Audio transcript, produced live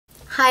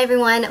Hi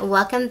everyone,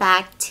 welcome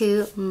back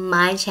to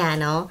my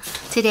channel.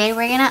 Today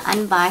we're gonna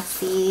unbox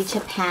the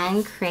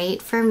Japan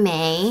crate for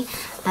May.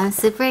 I'm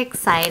super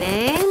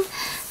excited.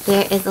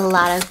 There is a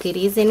lot of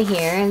goodies in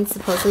here and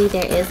supposedly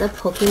there is a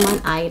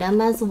Pokemon item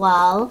as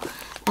well.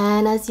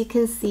 And as you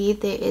can see,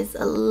 there is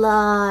a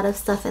lot of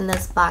stuff in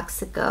this box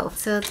to go.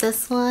 So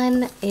this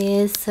one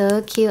is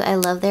so cute. I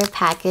love their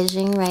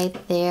packaging right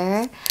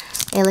there.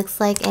 It looks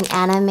like an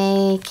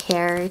anime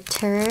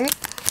character.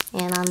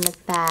 And on the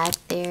back,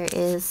 there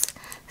is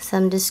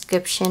some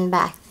description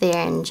back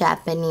there in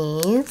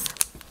Japanese.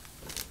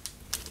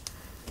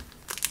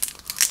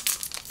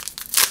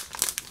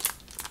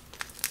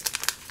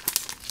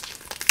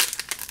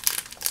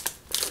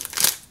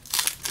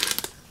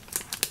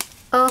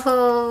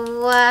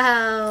 Oh,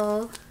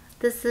 wow.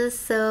 This is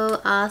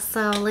so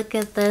awesome. Look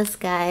at this,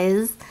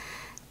 guys.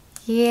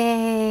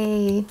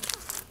 Yay.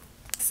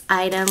 This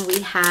item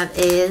we have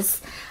is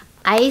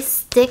Ice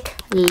Stick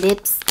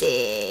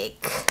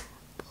Lipstick.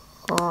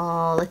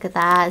 Oh, look at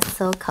that. It's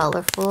so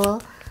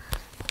colorful.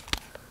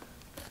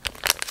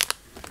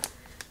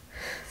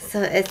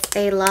 So it's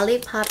a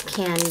lollipop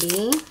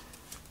candy.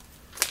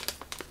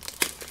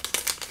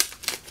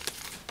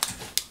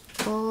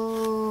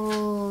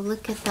 Oh,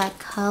 look at that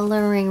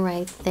coloring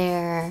right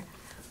there.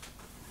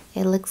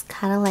 It looks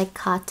kind of like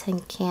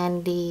cotton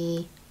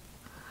candy.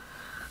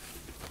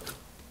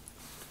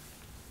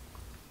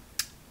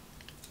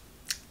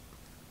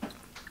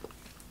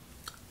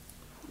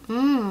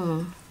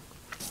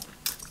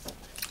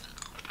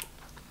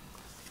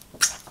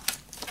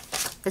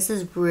 This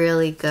is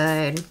really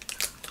good.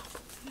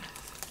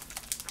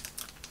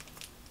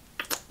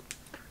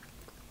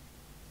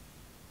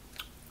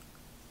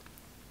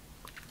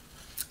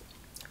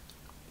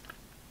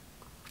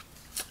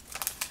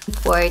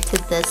 Forward to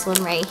this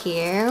one right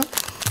here.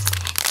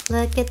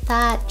 Look at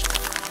that.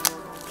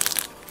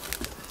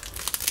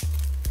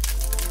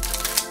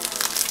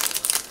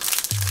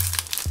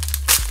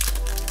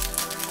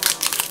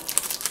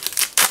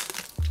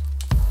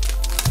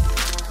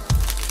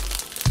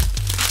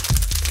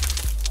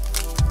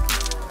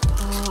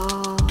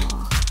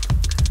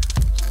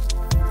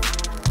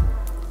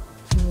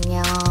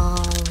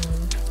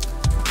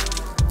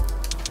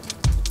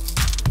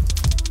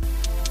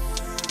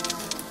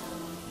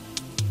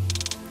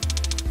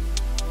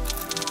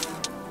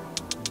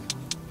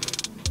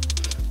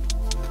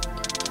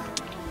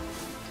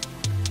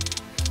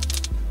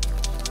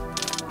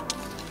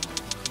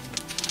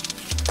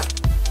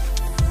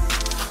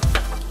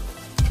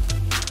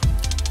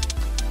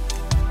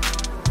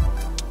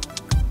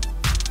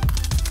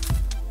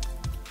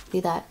 See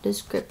that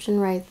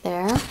description right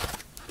there?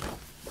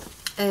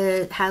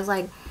 It has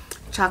like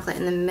chocolate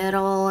in the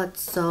middle.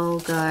 It's so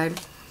good.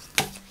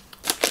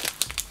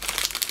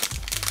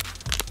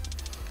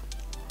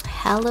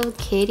 Hello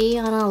Kitty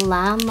on a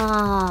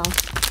llama.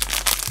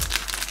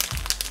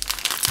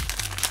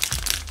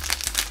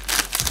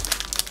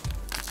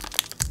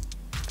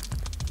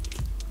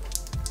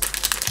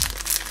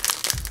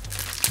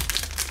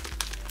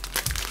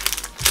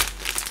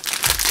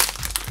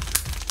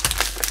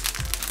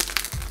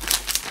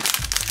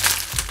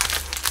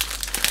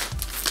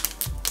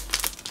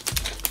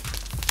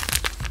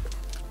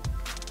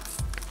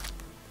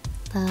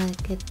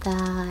 Look at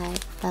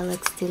that. That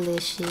looks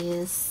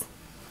delicious.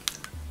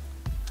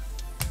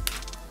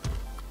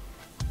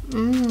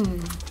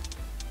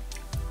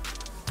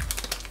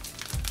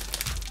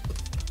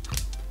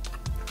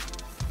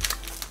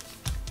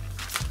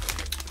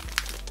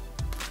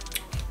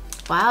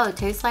 Wow, it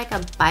tastes like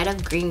a bite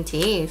of green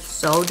tea.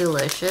 So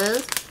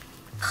delicious.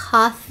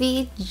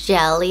 Coffee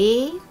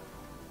jelly.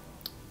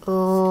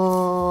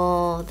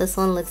 Oh, this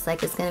one looks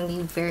like it's gonna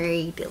be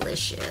very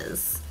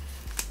delicious.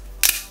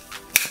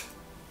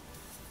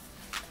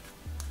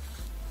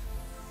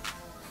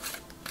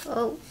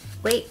 Oh,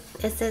 wait,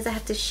 it says I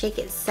have to shake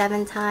it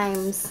 7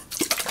 times.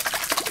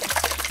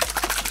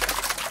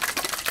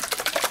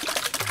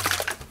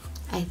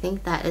 I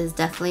think that is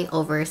definitely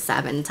over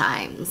 7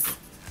 times.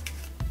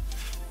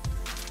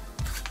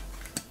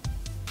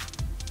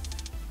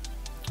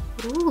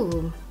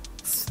 Ooh,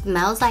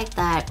 smells like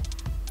that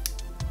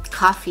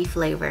coffee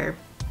flavor.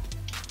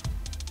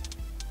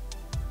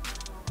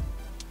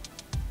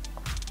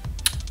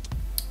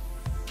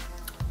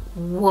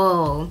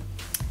 Whoa.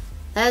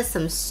 That is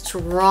some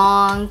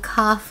strong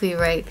coffee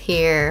right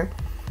here.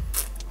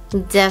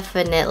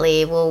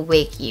 Definitely will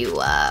wake you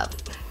up.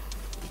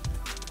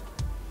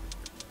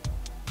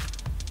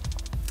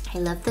 I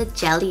love the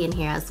jelly in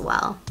here as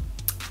well.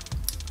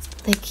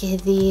 Look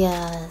at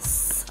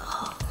these.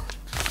 Oh.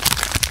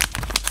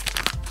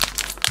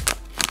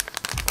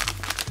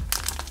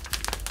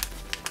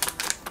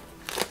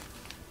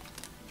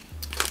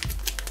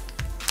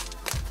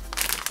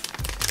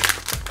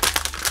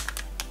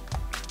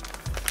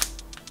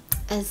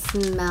 It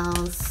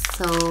smells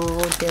so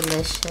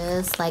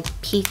delicious, like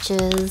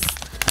peaches.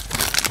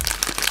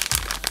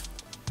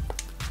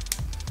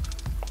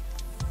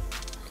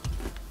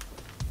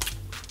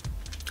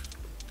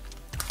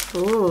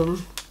 Ooh.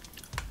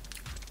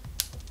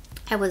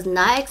 I was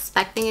not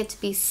expecting it to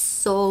be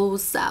so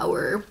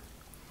sour.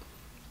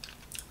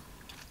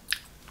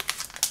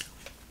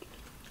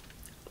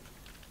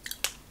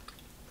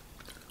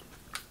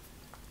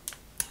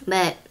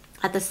 But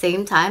at the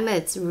same time,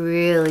 it's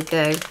really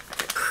good.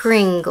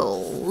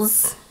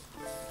 Pringles.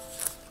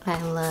 I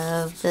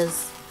love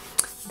this.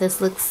 This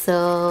looks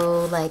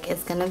so like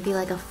it's gonna be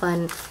like a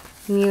fun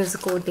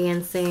musical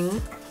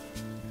dancing.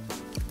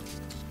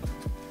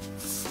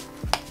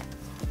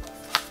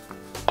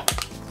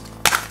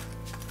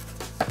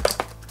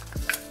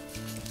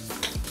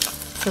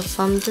 So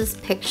from this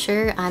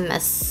picture, I'm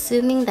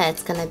assuming that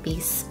it's gonna be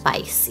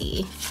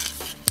spicy.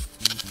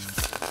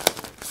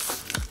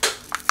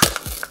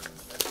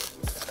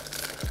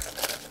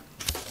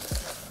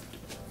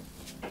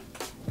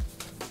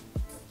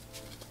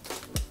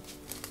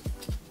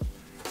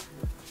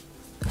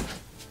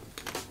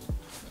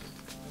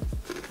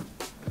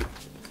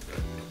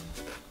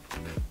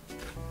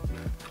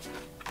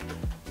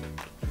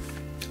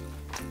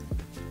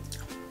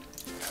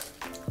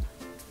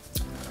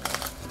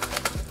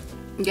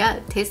 Yeah,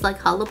 it tastes like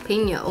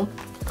jalapeno.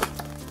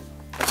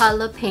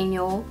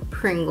 Jalapeno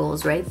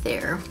Pringles right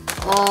there.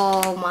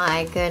 Oh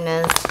my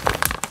goodness.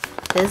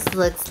 This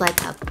looks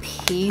like a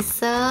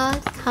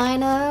pizza,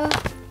 kind of.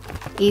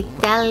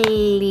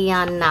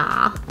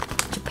 Italiana.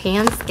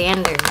 Japan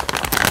standard.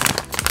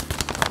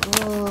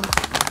 Oh.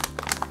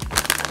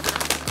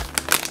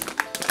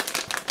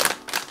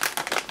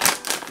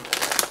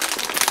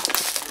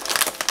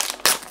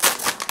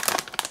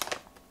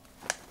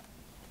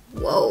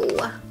 Whoa.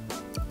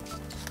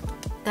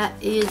 That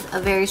is a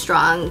very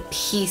strong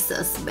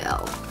pizza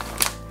smell.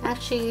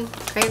 Actually,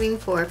 craving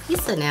for a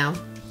pizza now.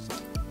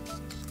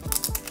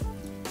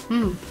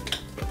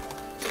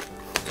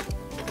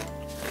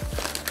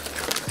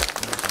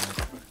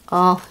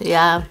 Oh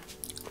yeah,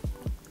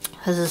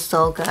 this is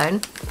so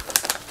good.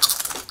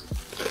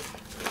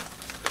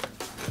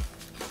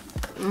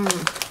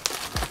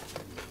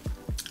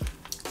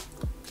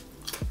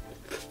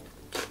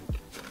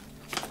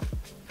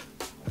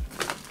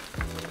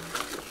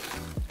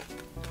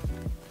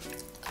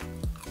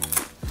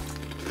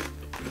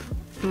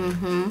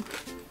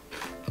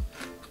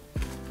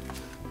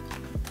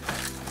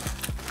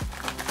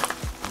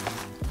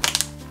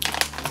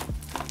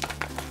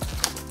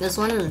 This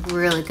one is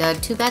really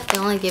good. Too bad they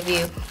only give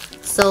you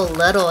so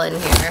little in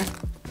here.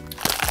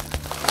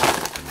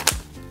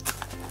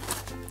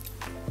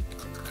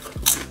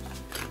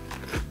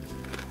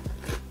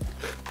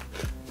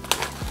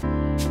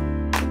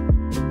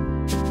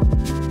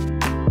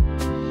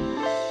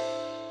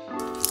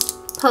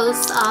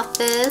 Post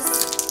office.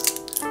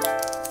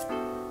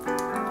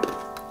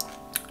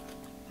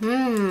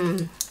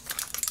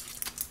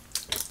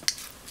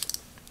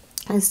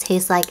 This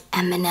tastes like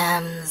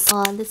M&M's.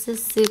 Oh, this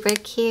is super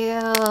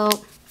cute.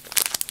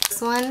 This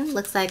one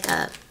looks like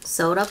a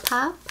soda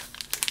pop.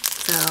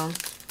 So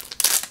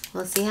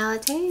we'll see how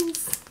it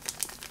tastes.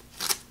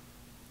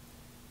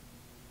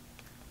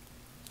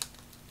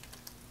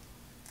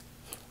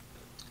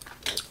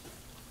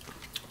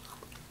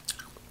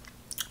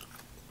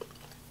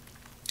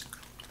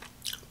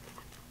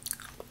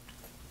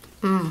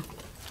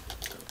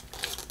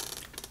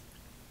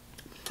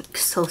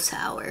 So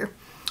sour.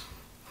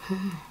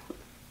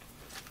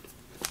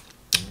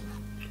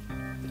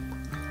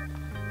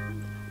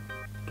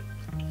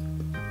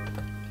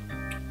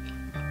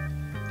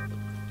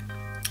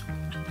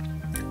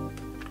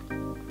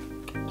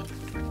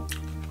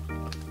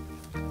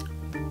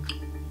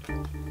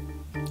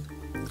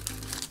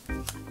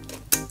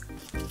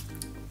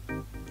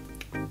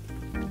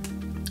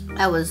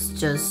 That was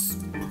just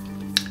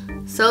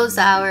so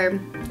sour.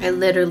 It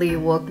literally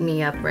woke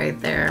me up right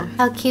there.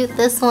 How cute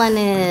this one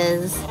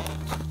is.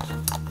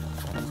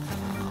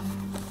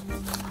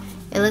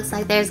 It looks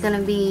like there's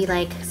gonna be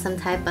like some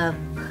type of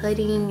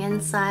pudding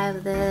inside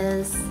of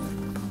this.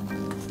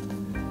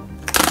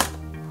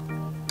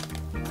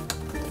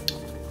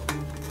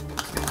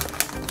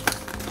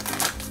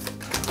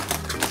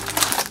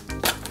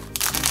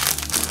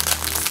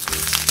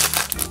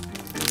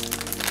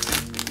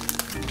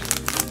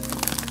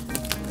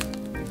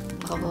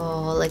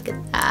 Oh, look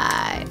at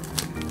that.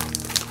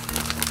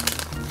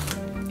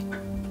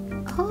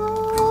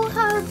 Oh,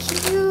 how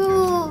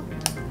cute.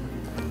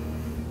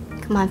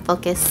 Come on,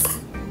 focus.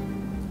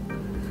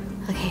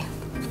 Okay.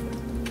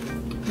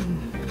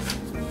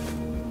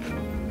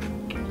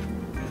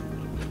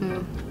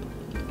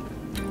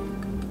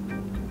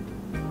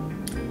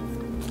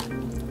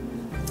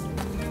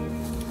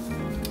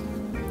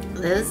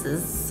 This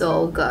is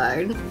so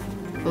good.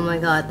 Oh my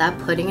god, that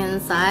pudding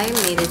inside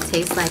made it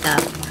taste like a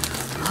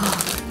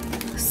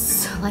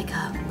like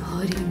a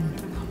pudding.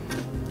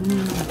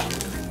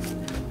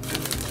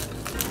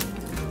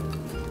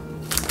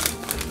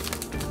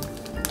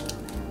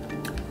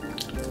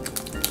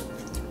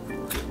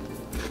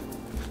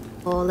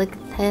 Oh, look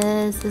at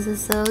this. This is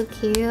so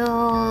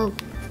cute.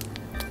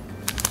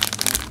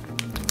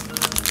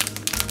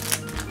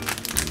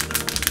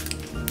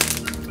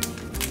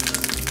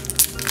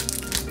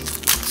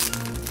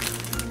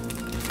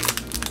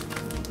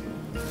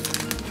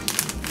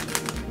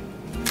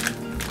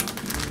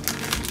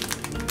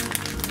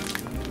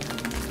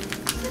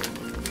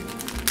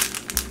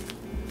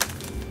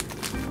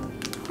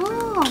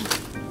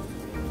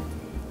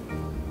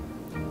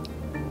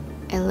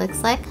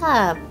 Tastes like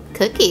a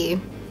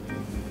cookie.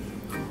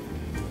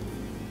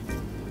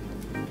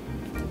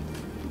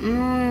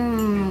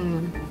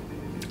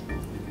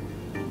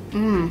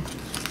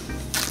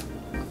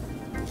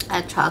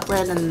 That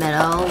chocolate in the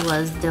middle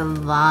was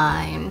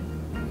divine.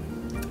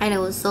 And it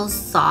was so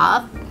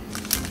soft.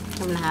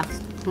 I'm gonna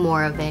have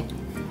more of it.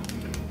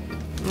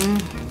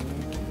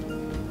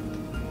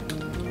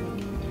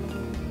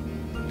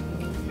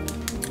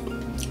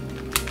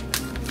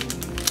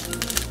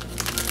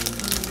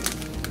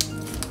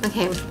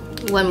 Okay,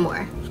 one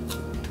more.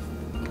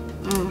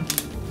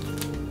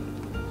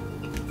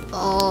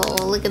 Oh,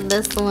 look at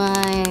this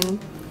one.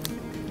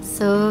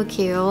 So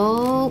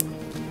cute.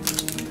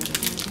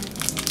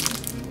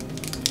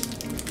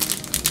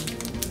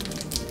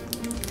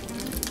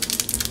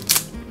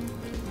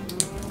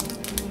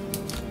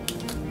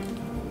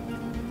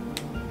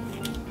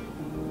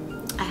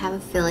 I have a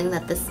feeling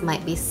that this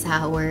might be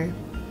sour.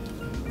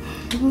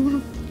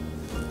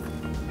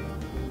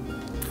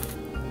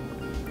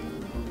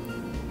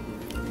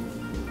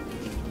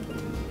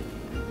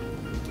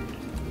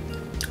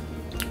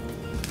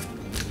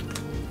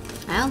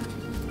 Well,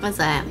 what's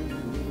that?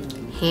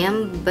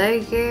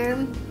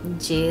 Hamburger,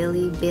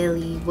 Jelly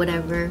Belly,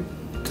 whatever.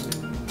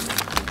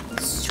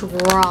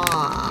 Strong.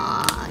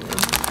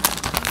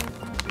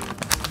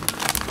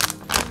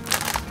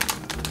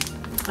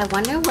 I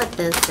wonder what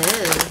this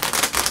is.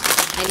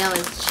 I know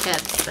it's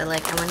chips, but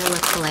like I wonder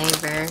what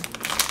flavor.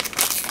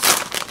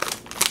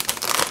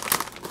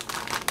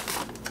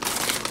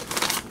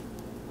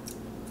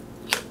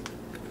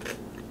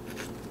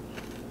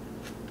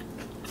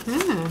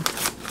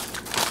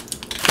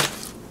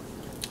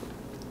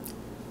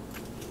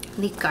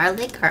 The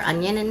garlic or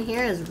onion in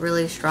here is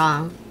really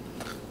strong.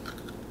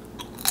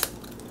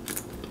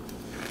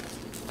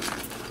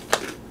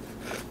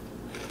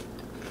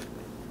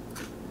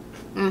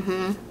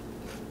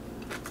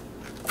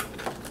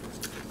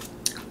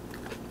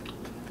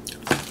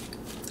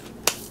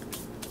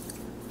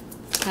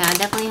 Yeah, it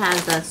definitely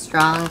has a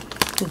strong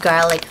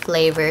garlic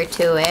flavor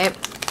to it.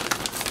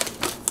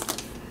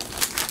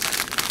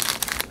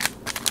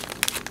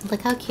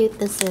 Look how cute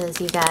this is,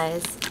 you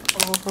guys.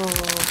 Oh.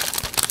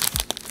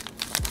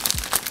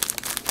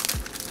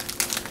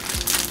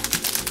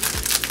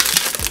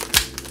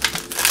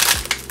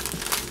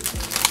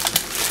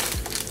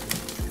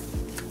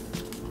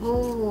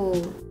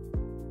 Oh.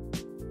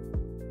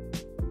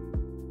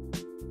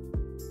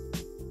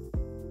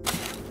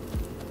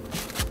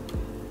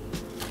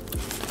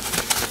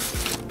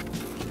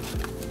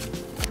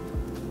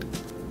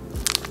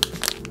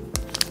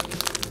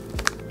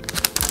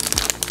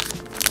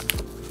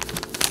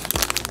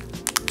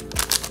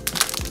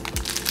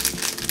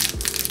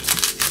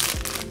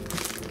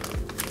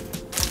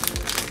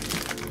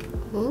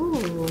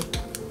 Ooh.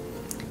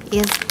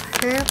 It's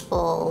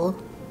purple.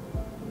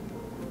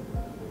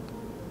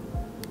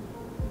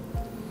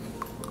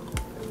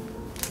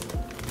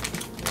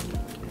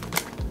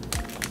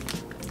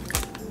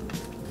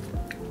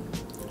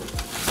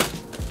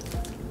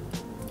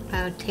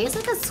 Oh, it tastes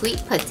like a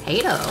sweet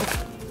potato.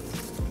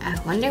 I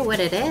wonder what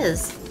it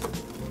is.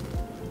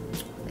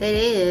 It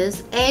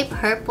is a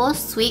purple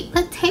sweet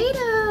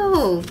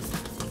potato.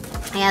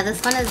 Yeah,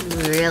 this one is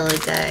really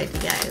good, you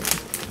guys.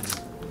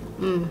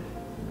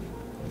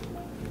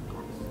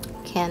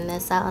 Can't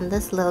miss out on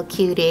this little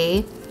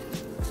cutie.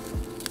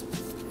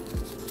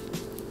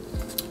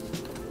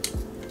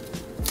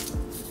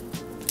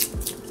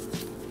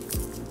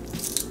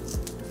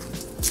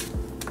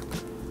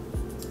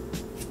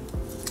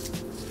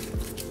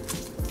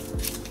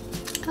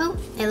 Oh,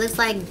 it looks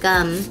like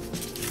gum,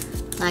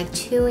 like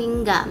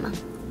chewing gum.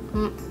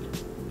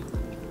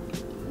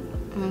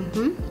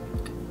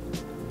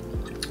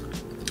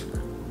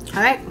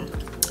 All right,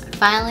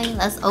 finally,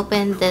 let's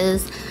open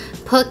this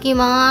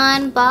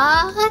Pokemon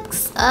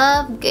box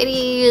of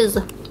goodies.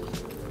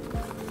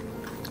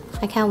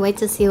 I can't wait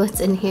to see what's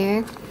in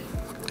here.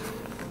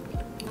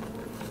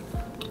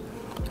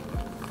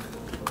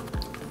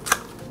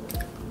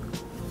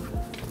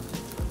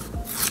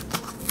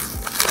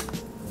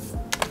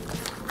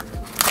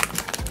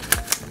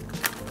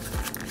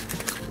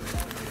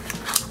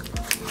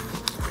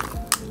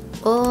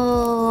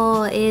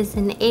 Oh, it's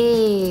an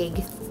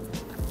egg.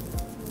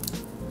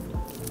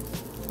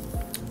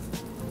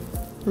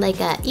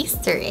 Like a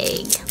Easter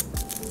egg.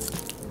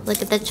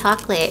 Look at the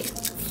chocolate.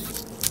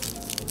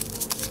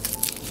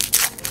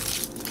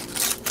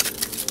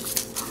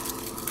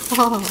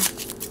 Oh.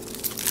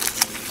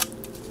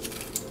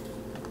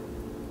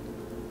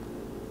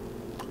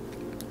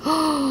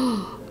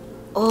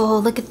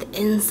 Oh, look at the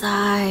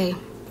inside.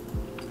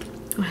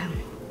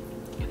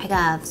 I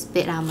gotta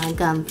spit out my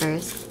gum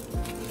first.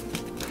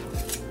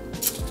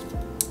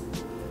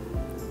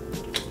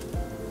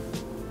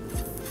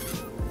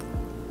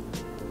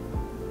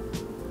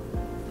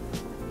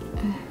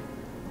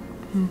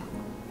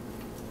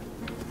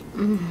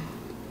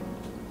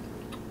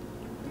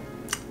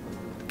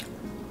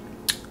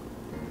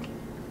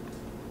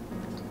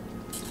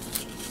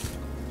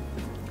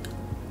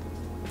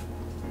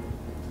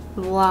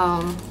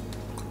 Wow.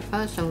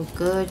 That's some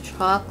good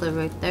chocolate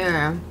right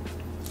there.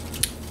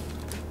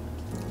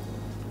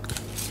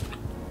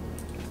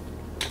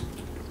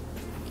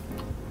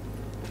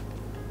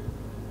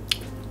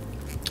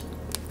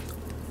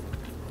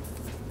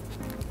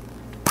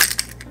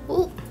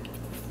 Ooh.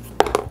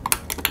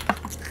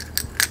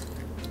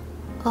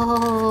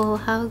 Oh,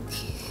 how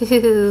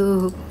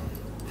cute.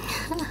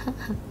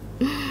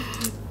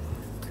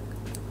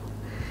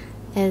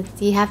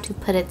 You have to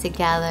put it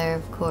together,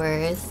 of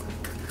course.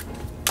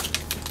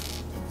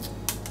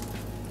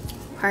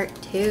 Part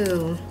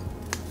 2.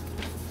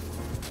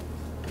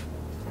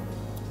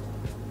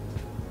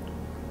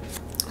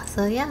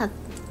 So yeah,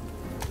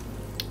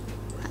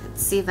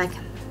 let's see if I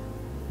can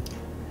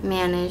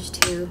manage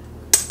to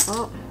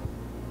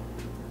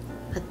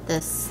put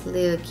this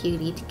little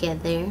cutie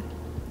together.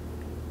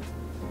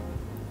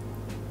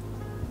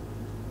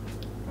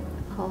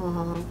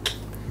 Oh,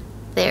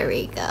 there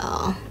we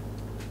go.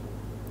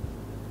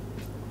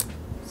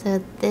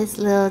 So this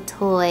little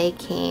toy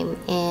came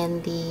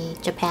in the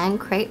Japan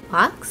Crate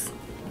box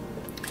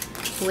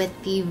with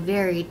the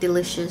very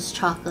delicious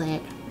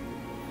chocolate.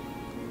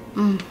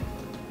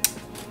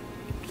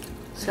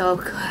 So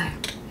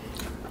good.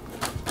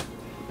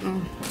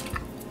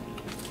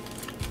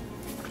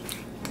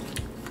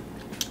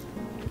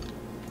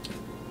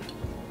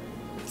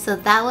 So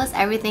that was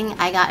everything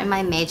I got in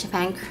my Made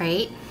Japan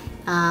Crate.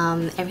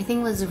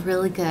 Everything was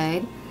really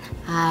good.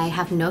 I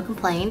have no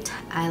complaint.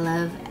 I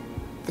love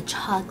the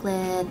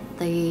chocolate,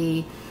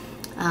 the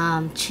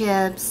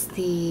chips,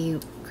 the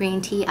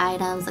green tea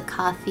items, the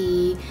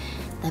coffee,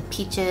 the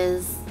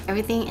peaches,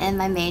 everything in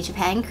my Made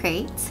Japan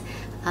Crate.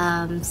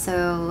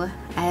 So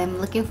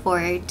I'm looking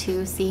forward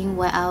to seeing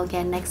what I'll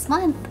get next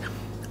month.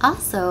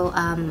 Also,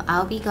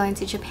 I'll be going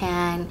to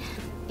Japan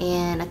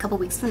in a couple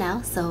weeks from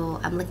now,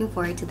 so I'm looking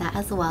forward to that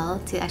as well,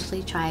 to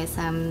actually try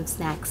some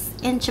snacks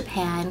in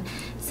Japan.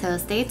 So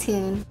stay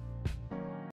tuned.